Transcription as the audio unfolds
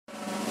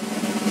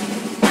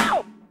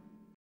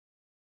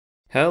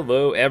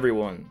Hello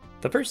everyone!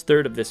 The first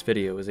third of this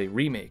video is a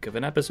remake of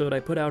an episode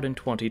I put out in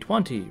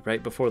 2020,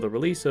 right before the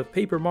release of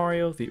Paper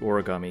Mario: The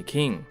Origami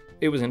King.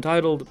 It was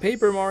entitled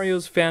Paper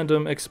Mario's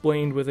Fandom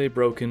Explained with a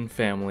Broken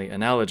Family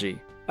Analogy.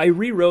 I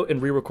rewrote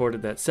and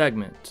re-recorded that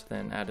segment,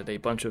 then added a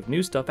bunch of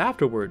new stuff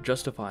afterward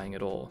justifying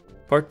it all.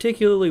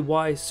 Particularly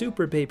why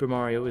Super Paper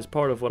Mario is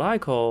part of what I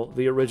call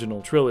the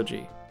original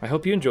trilogy. I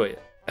hope you enjoy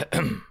it.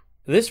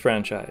 This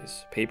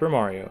franchise, Paper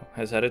Mario,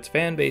 has had its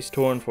fanbase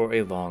torn for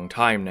a long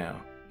time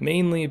now.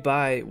 Mainly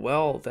by,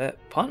 well, that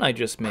pun I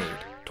just made,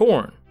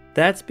 torn.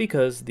 That's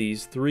because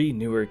these three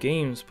newer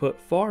games put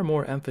far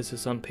more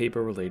emphasis on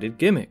paper-related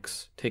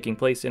gimmicks, taking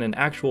place in an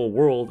actual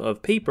world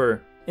of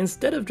paper,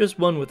 instead of just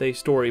one with a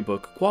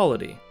storybook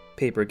quality.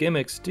 Paper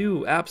gimmicks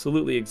do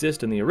absolutely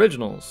exist in the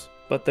originals,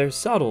 but they're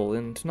subtle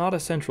and not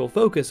a central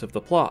focus of the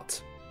plot.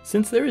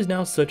 Since there is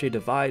now such a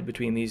divide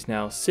between these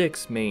now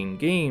 6 main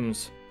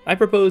games, I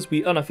propose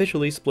we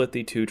unofficially split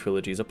the two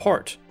trilogies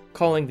apart,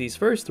 calling these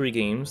first 3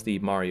 games the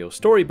Mario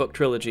Storybook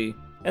trilogy,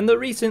 and the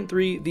recent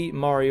 3 the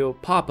Mario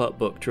Pop-Up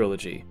Book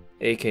trilogy,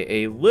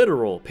 aka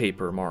literal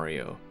Paper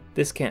Mario.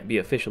 This can't be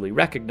officially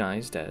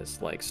recognized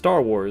as, like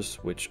Star Wars,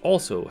 which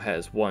also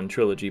has one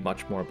trilogy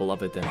much more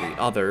beloved than the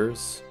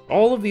others.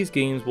 All of these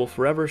games will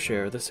forever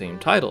share the same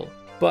title,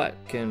 but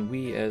can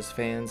we as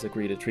fans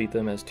agree to treat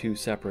them as 2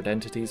 separate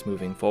entities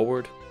moving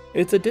forward?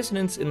 It's a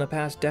dissonance in the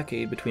past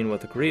decade between what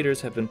the creators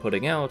have been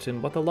putting out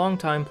and what the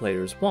longtime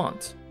players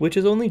want, which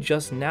has only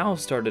just now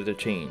started to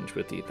change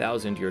with the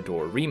Thousand Year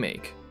Door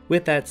remake.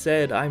 With that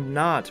said, I'm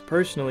not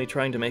personally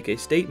trying to make a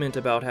statement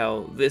about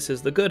how this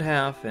is the good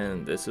half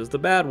and this is the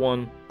bad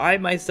one. I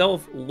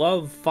myself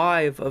love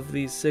 5 of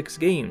these 6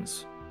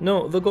 games.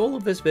 No, the goal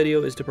of this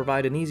video is to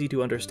provide an easy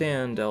to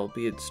understand,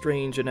 albeit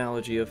strange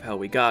analogy of how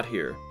we got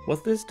here,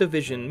 what this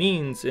division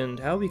means, and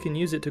how we can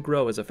use it to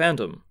grow as a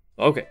fandom.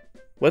 Okay.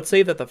 Let's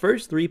say that the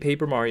first 3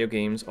 Paper Mario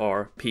games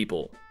are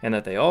people, and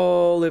that they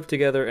all live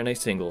together in a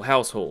single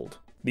household.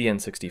 The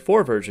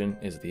N64 version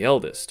is the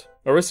eldest,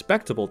 a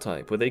respectable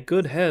type with a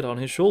good head on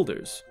his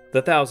shoulders.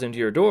 The Thousand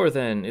Year Door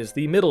then is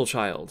the middle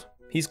child.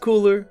 He's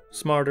cooler,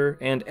 smarter,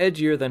 and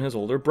edgier than his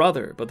older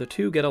brother, but the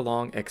two get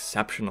along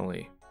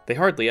exceptionally. They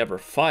hardly ever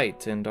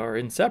fight and are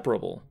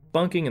inseparable,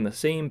 bunking in the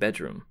same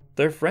bedroom.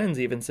 Their friends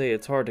even say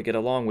it's hard to get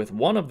along with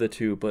one of the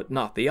two but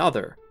not the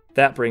other.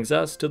 That brings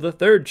us to the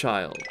third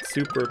child,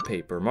 Super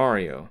Paper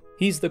Mario.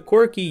 He's the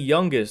quirky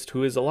youngest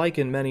who is alike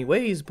in many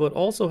ways, but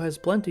also has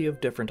plenty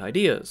of different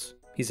ideas.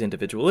 He's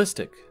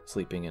individualistic,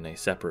 sleeping in a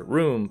separate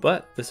room,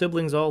 but the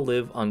siblings all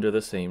live under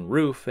the same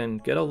roof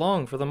and get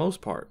along for the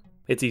most part.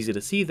 It's easy to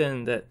see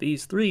then that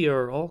these 3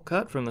 are all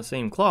cut from the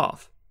same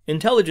cloth.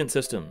 Intelligent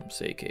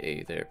Systems,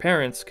 aka their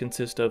parents,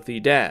 consist of the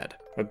dad,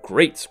 a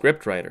great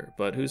scriptwriter,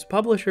 but whose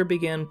publisher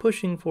began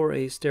pushing for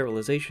a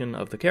sterilization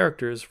of the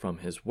characters from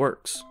his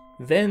works.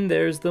 Then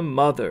there's the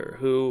mother,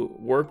 who,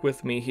 work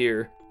with me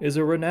here, is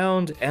a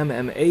renowned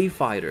MMA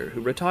fighter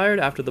who retired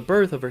after the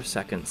birth of her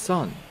second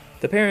son.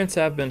 The parents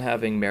have been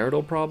having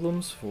marital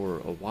problems for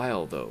a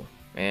while though,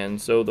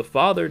 and so the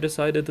father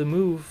decided to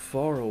move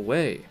far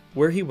away,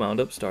 where he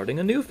wound up starting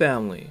a new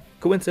family,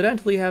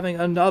 coincidentally having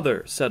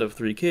another set of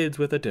 3 kids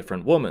with a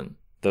different woman.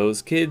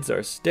 Those kids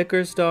are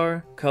Sticker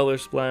Star, Color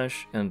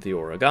Splash, and the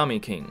Origami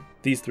King.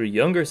 These 3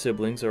 younger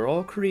siblings are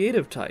all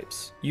creative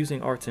types,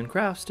 using arts and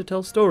crafts to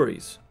tell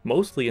stories,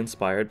 mostly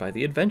inspired by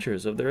the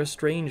adventures of their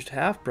estranged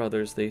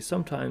half-brothers they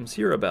sometimes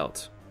hear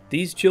about.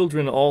 These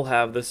children all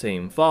have the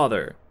same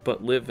father,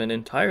 but live in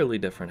entirely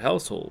different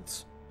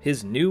households.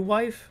 His new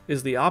wife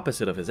is the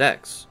opposite of his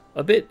ex,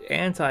 a bit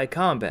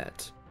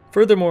anti-combat.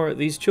 Furthermore,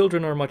 these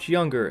children are much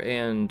younger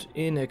and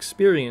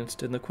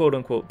inexperienced in the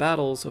quote-unquote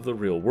battles of the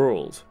real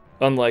world.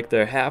 Unlike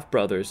their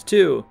half-brothers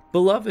too,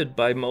 beloved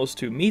by most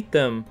who meet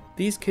them,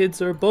 these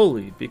kids are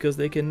bullied because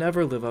they can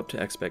never live up to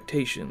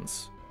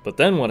expectations. But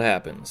then what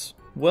happens?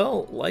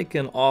 Well, like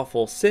an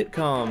awful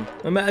sitcom,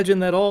 imagine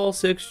that all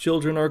 6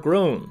 children are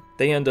grown.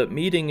 They end up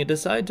meeting and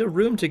decide to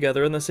room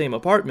together in the same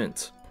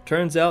apartment.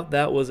 Turns out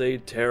that was a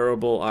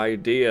terrible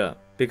idea,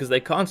 because they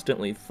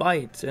constantly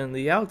fight, and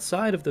the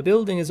outside of the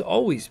building is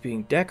always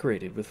being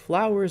decorated with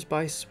flowers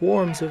by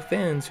swarms of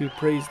fans who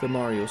praise the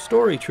Mario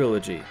Story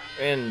trilogy,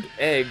 and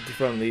egged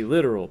from the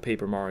literal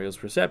Paper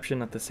Mario's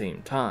reception at the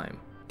same time.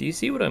 Do you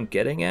see what I'm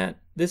getting at?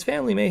 This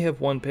family may have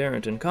one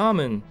parent in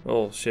common,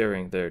 all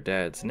sharing their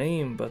dad's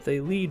name, but they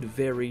lead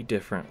very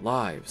different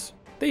lives.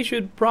 They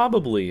should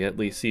probably at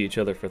least see each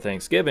other for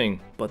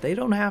Thanksgiving, but they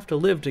don't have to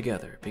live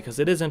together because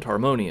it isn't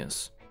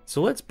harmonious.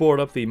 So let's board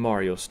up the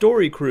Mario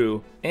Story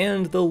crew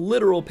and the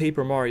literal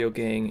Paper Mario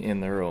gang in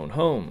their own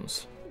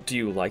homes. Do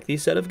you like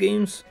these set of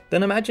games?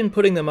 Then imagine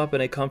putting them up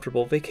in a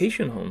comfortable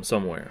vacation home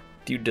somewhere.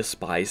 Do you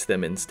despise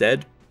them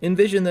instead?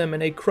 Envision them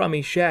in a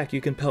crummy shack you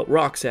can pelt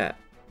rocks at.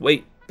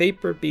 Wait,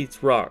 paper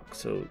beats rock,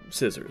 so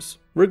scissors.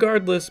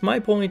 Regardless, my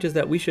point is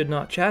that we should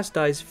not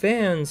chastise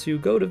fans who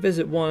go to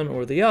visit one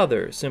or the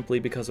other simply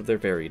because of their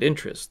varied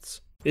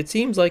interests. It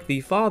seems like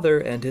the father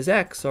and his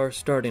ex are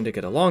starting to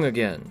get along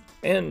again,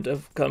 and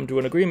have come to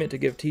an agreement to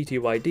give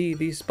TTYD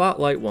the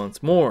spotlight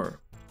once more.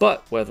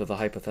 but whether the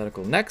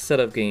hypothetical next set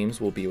of games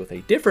will be with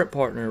a different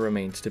partner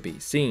remains to be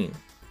seen.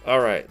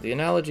 Alright, the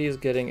analogy is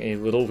getting a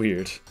little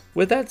weird.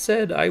 With that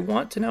said, I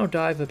want to now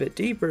dive a bit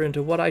deeper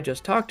into what I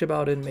just talked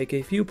about and make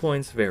a few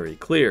points very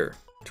clear.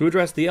 To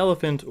address the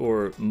elephant,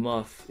 or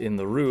muff, in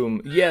the room,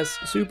 yes,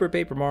 Super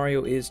Paper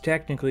Mario is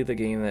technically the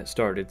game that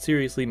started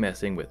seriously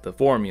messing with the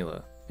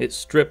formula. It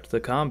stripped the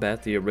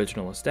combat the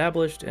original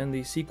established and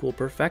the sequel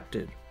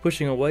perfected,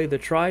 pushing away the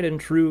tried and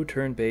true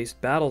turn-based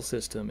battle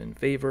system in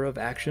favor of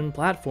action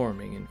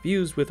platforming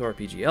infused with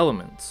RPG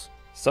elements.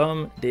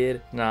 Some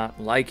did not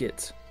like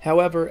it.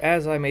 However,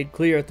 as I made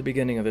clear at the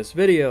beginning of this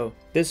video,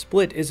 this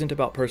split isn't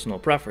about personal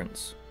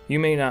preference. You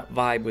may not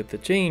vibe with the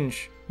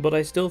change, but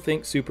I still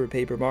think Super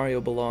Paper Mario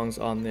belongs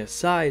on this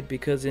side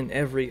because in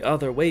every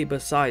other way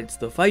besides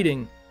the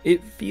fighting,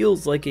 it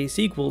feels like a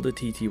sequel to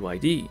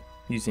TTYD,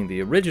 using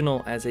the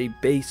original as a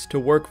base to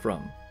work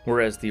from,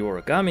 whereas the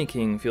Origami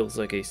King feels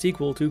like a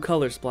sequel to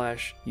Color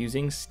Splash,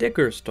 using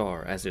Sticker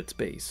Star as its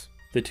base.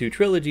 The two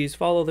trilogies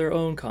follow their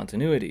own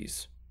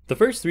continuities. The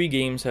first three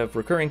games have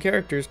recurring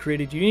characters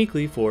created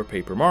uniquely for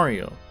Paper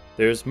Mario.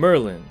 There's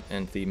Merlin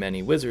and the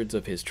many wizards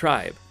of his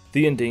tribe,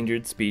 the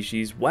endangered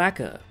species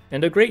Waka,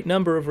 and a great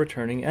number of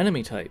returning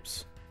enemy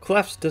types.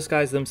 Clefs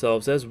disguise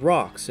themselves as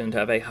rocks and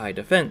have a high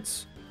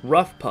defense.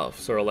 Rough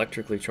Puffs are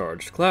electrically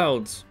charged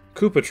clouds.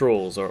 Koopa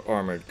Trolls are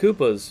armored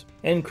Koopas.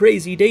 And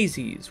Crazy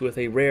Daisies, with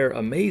a rare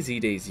Amazy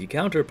Daisy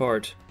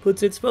counterpart,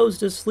 puts its foes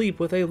to sleep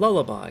with a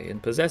lullaby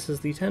and possesses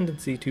the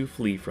tendency to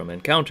flee from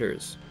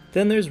encounters.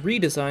 Then there's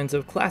redesigns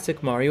of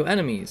classic Mario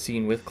enemies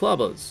seen with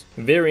Clubbas,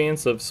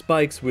 variants of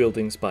Spikes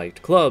wielding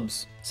spiked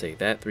clubs, say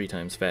that 3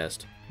 times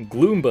fast,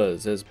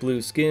 Gloombas as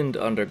blue-skinned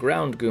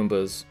underground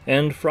Goombas,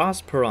 and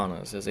Frost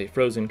Piranhas as a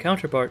frozen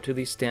counterpart to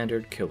the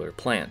standard killer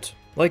plant.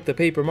 Like the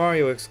Paper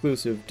Mario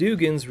exclusive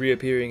Dugans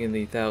reappearing in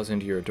the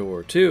Thousand Year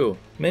Door 2,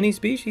 many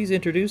species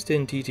introduced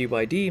in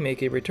TTYD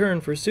make a return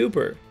for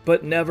Super,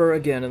 but never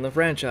again in the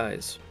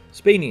franchise.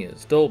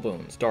 Spanias,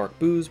 Dullbones, Dark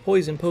Boos,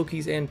 Poison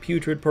Pokies, and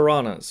Putrid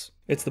Piranhas.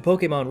 It's the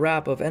Pokemon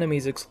rap of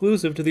enemies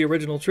exclusive to the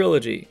original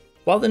trilogy.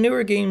 While the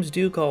newer games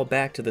do call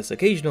back to this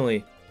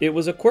occasionally, it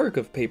was a quirk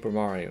of Paper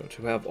Mario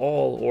to have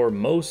all or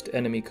most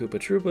enemy Koopa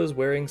Troopas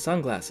wearing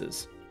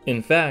sunglasses.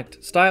 In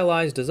fact,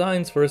 stylized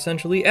designs for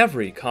essentially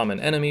every common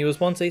enemy was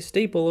once a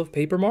staple of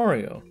Paper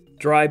Mario.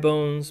 Dry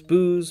Bones,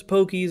 Boos,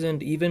 Pokies,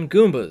 and even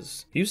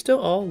Goombas used to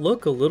all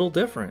look a little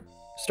different.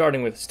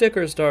 Starting with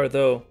Sticker Star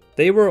though,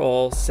 they were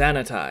all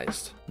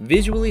sanitized,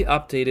 visually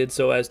updated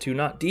so as to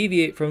not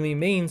deviate from the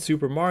main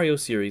Super Mario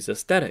series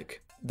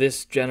aesthetic.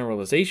 This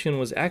generalization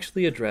was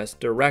actually addressed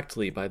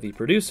directly by the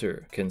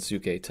producer,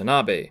 Kensuke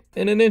Tanabe,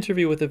 in an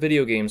interview with the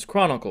Video Games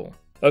Chronicle.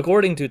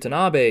 According to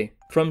Tanabe,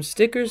 from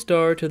Sticker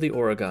Star to the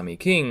Origami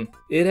King,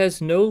 it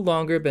has no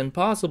longer been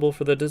possible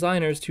for the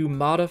designers to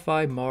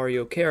modify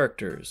Mario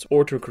characters,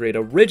 or to create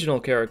original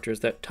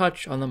characters that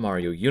touch on the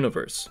Mario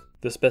universe.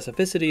 The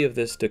specificity of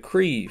this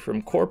decree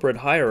from corporate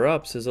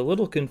higher-ups is a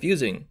little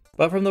confusing,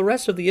 but from the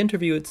rest of the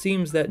interview it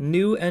seems that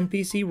new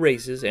NPC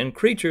races and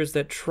creatures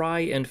that try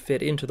and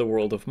fit into the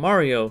world of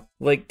Mario,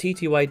 like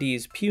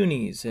TTYD's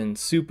Punies and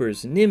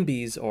Super's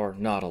Nimbies, are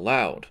not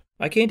allowed.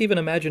 I can't even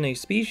imagine a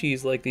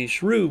species like the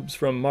Shroobs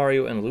from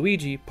Mario and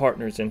Luigi,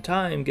 Partners in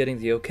Time, getting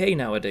the okay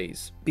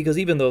nowadays, because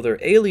even though they're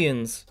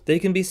aliens, they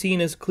can be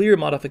seen as clear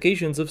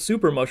modifications of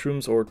super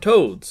mushrooms or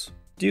toads.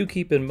 Do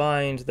keep in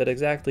mind that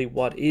exactly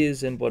what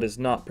is and what is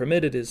not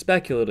permitted is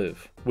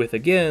speculative, with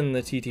again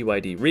the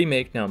TTYD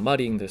remake now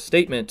muddying this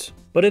statement,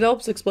 but it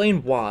helps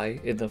explain why,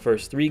 in the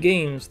first 3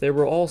 games, there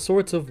were all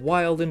sorts of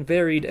wild and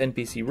varied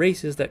NPC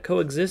races that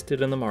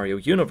coexisted in the Mario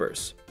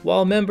universe,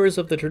 while members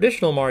of the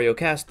traditional Mario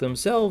cast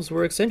themselves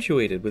were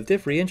accentuated with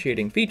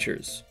differentiating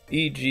features,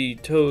 e.g.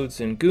 Toads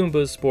and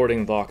Goombas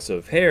sporting locks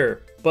of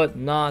hair, but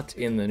not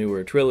in the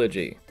newer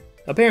trilogy.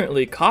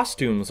 Apparently,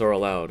 costumes are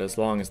allowed as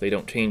long as they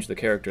don't change the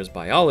character's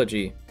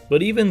biology,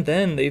 but even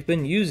then they've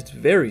been used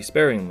very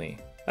sparingly.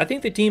 I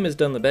think the team has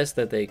done the best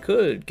that they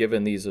could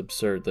given these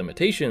absurd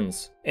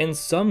limitations, and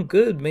some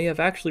good may have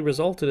actually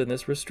resulted in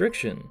this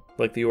restriction,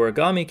 like the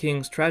Origami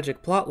King's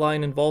tragic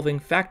plotline involving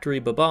factory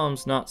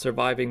Bob-ombs not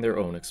surviving their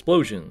own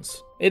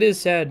explosions. It is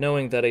sad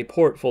knowing that a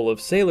port full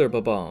of sailor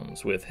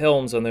Bob-ombs with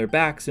helms on their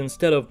backs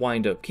instead of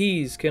wind-up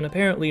keys can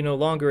apparently no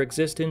longer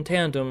exist in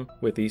tandem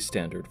with these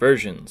standard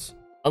versions.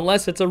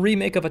 Unless it's a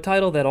remake of a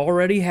title that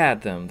already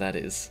had them, that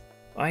is.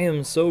 I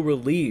am so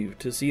relieved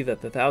to see that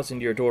the Thousand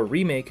Year Door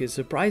remake is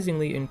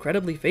surprisingly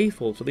incredibly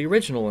faithful to the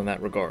original in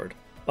that regard,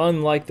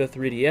 unlike the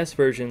 3DS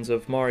versions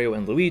of Mario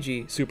and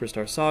Luigi,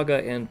 Superstar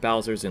Saga, and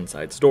Bowser's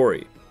Inside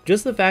Story.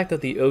 Just the fact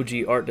that the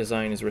OG art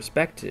design is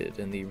respected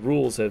and the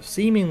rules have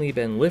seemingly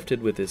been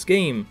lifted with this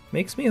game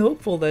makes me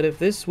hopeful that if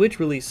this Switch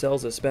release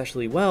sells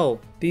especially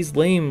well, these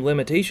lame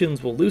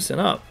limitations will loosen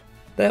up.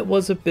 That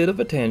was a bit of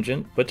a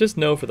tangent, but just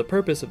know for the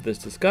purpose of this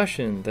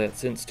discussion that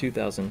since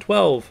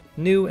 2012,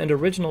 new and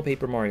original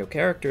Paper Mario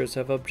characters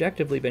have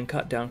objectively been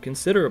cut down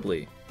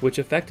considerably, which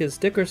affected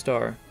Sticker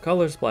Star,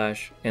 Color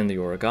Splash, and the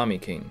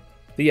Origami King.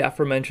 The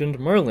aforementioned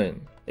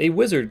Merlin, A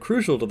wizard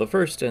crucial to the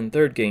first and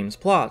third game's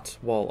plot,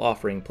 while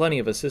offering plenty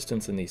of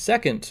assistance in the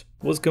second,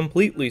 was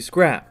completely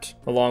scrapped,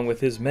 along with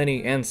his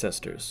many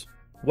ancestors.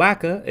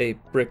 Waka, a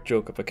brick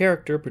joke of a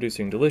character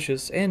producing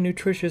delicious and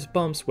nutritious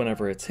bumps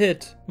whenever it's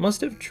hit,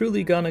 must have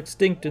truly gone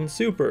extinct in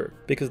Super,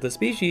 because the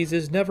species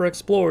is never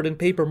explored in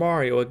Paper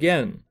Mario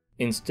again.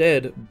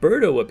 Instead,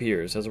 Birdo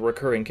appears as a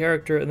recurring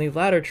character in the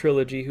latter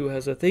trilogy who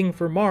has a thing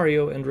for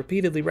Mario and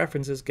repeatedly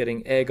references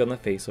getting egg on the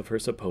face of her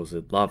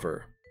supposed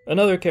lover.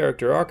 Another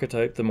character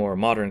archetype the more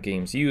modern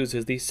games use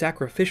is the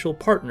sacrificial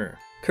partner.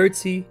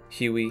 Curtsy,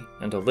 Huey,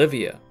 and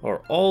Olivia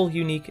are all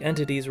unique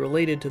entities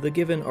related to the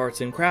given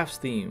arts and crafts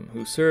theme,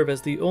 who serve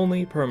as the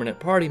only permanent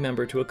party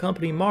member to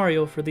accompany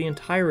Mario for the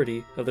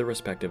entirety of their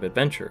respective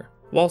adventure.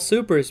 While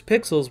Super's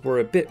pixels were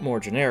a bit more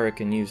generic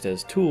and used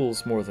as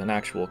tools more than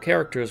actual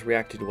characters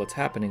reacting to what's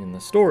happening in the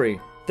story,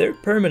 they're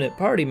permanent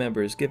party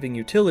members giving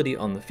utility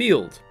on the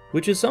field,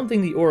 which is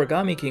something the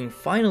Origami King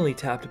finally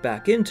tapped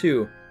back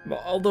into,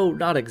 although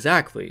not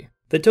exactly.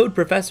 The Toad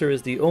Professor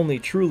is the only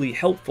truly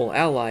helpful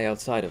ally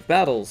outside of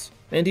battles,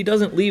 and he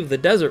doesn't leave the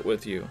desert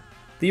with you.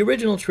 The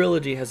original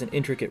trilogy has an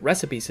intricate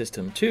recipe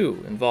system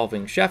too,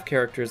 involving chef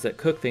characters that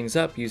cook things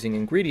up using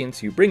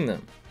ingredients you bring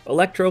them.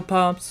 Electro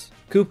Pops,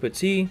 Koopa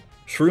Tea,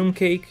 Shroom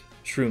Cake,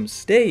 Shroom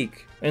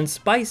Steak, and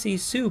Spicy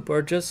Soup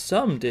are just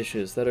some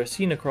dishes that are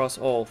seen across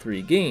all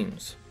three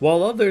games,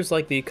 while others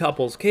like the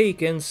Couple's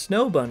Cake and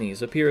Snow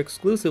Bunnies appear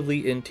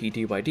exclusively in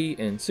TTYD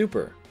and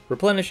Super.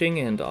 Replenishing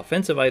and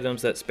offensive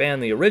items that span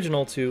the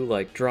original two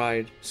like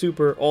dried,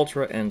 super,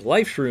 ultra, and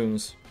life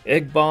shrooms,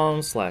 egg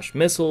bombs /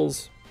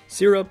 missiles,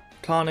 syrup,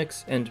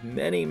 tonics, and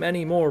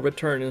many more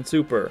return in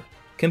Super.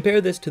 Compare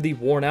this to the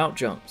worn out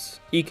jumps,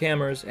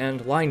 e-cammers,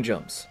 and line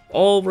jumps,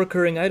 all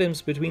recurring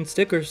items between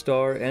Sticker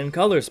Star and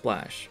Color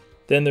Splash.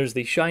 Then there's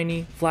the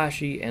shiny,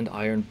 flashy, and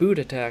iron boot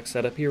attacks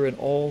that appear in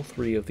all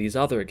three of these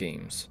other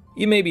games.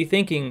 You may be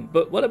thinking,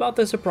 but what about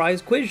the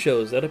surprise quiz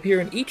shows that appear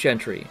in each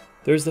entry?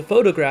 There's the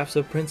photographs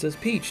of Princess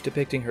Peach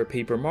depicting her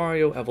Paper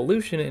Mario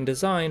evolution and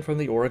design from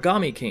the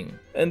Origami King,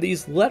 and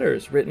these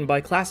letters written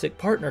by classic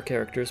partner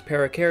characters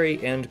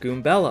Parakarry and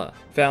Goombella,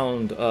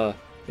 found,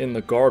 in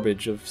the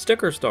garbage of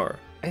Sticker Star.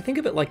 I think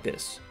of it like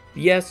this.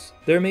 Yes,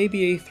 there may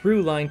be a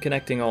through line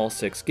connecting all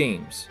 6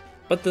 games,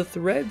 but the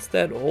threads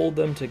that hold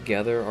them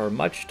together are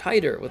much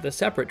tighter with the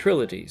separate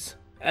trilogies.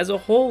 As a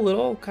whole, it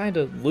all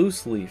kinda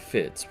loosely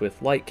fits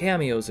with light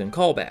cameos and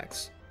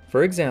callbacks.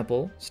 For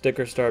example,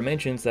 Sticker Star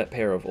mentions that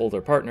pair of older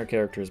partner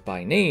characters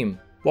by name,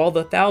 while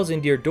the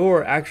Thousand Year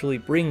Door actually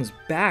brings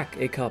back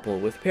a couple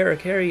with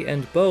Parakarry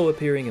and Bo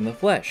appearing in the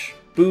flesh.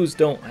 Boos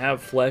don't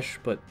have flesh,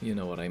 but you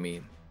know what I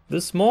mean.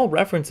 The small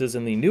references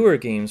in the newer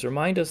games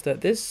remind us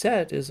that this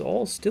set is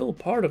all still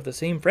part of the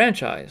same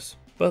franchise,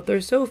 but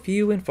they're so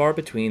few and far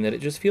between that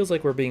it just feels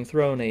like we're being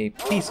thrown a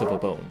piece of a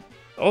bone.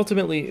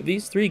 Ultimately,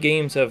 these 3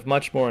 games have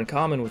much more in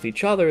common with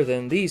each other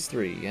than these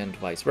 3, and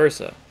vice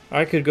versa.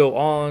 I could go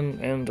on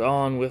and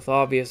on with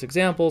obvious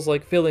examples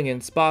like filling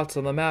in spots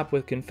on the map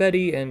with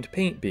confetti and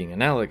paint being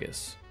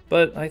analogous,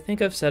 but I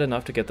think I've said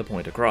enough to get the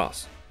point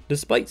across.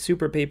 Despite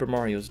Super Paper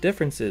Mario's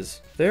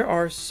differences, there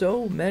are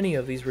so many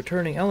of these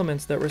returning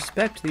elements that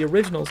respect the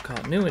original's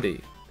continuity.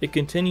 It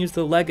continues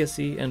the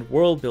legacy and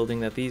world building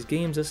that these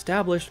games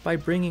established by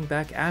bringing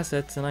back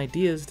assets and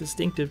ideas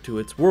distinctive to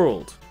its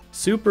world.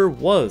 Super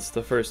was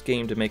the first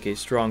game to make a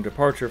strong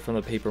departure from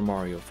the Paper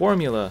Mario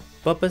formula,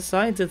 but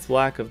besides its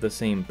lack of the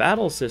same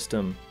battle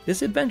system,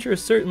 this adventure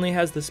certainly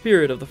has the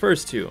spirit of the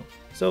first 2.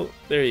 So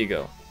there you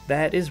go.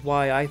 That is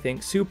why I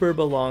think Super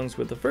belongs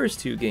with the first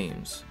 2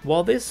 games,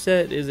 while this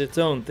set is its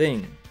own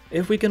thing.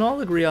 If we can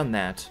all agree on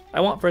that,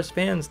 I want for us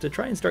fans to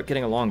try and start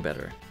getting along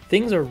better.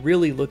 Things are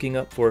really looking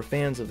up for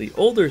fans of the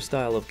older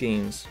style of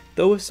games,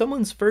 though if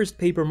someone's first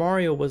Paper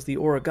Mario was the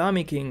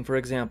Origami King, for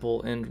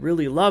example, and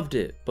really loved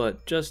it,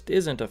 but just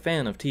isn't a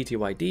fan of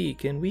TTYD,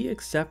 can we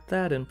accept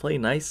that and play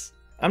nice?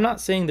 I'm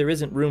not saying there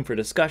isn't room for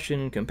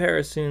discussion,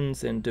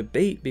 comparisons, and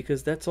debate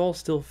because that's all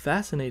still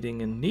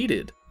fascinating and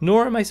needed.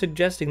 Nor am I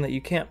suggesting that you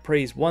can't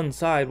praise one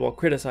side while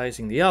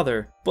criticizing the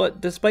other,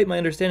 but despite my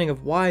understanding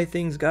of why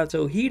things got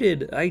so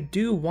heated, I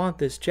do want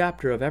this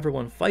chapter of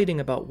everyone fighting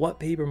about what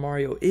Paper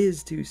Mario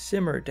is to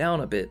simmer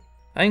down a bit.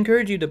 I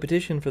encourage you to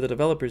petition for the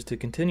developers to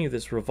continue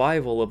this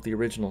revival of the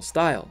original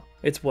style.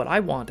 It's what I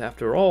want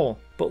after all,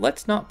 but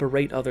let's not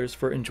berate others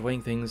for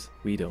enjoying things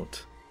we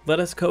don't. Let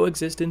us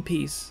coexist in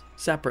peace,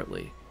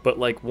 separately, but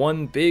like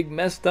one big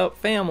messed up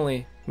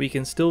family, we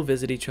can still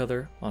visit each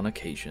other on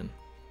occasion.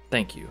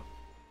 Thank you.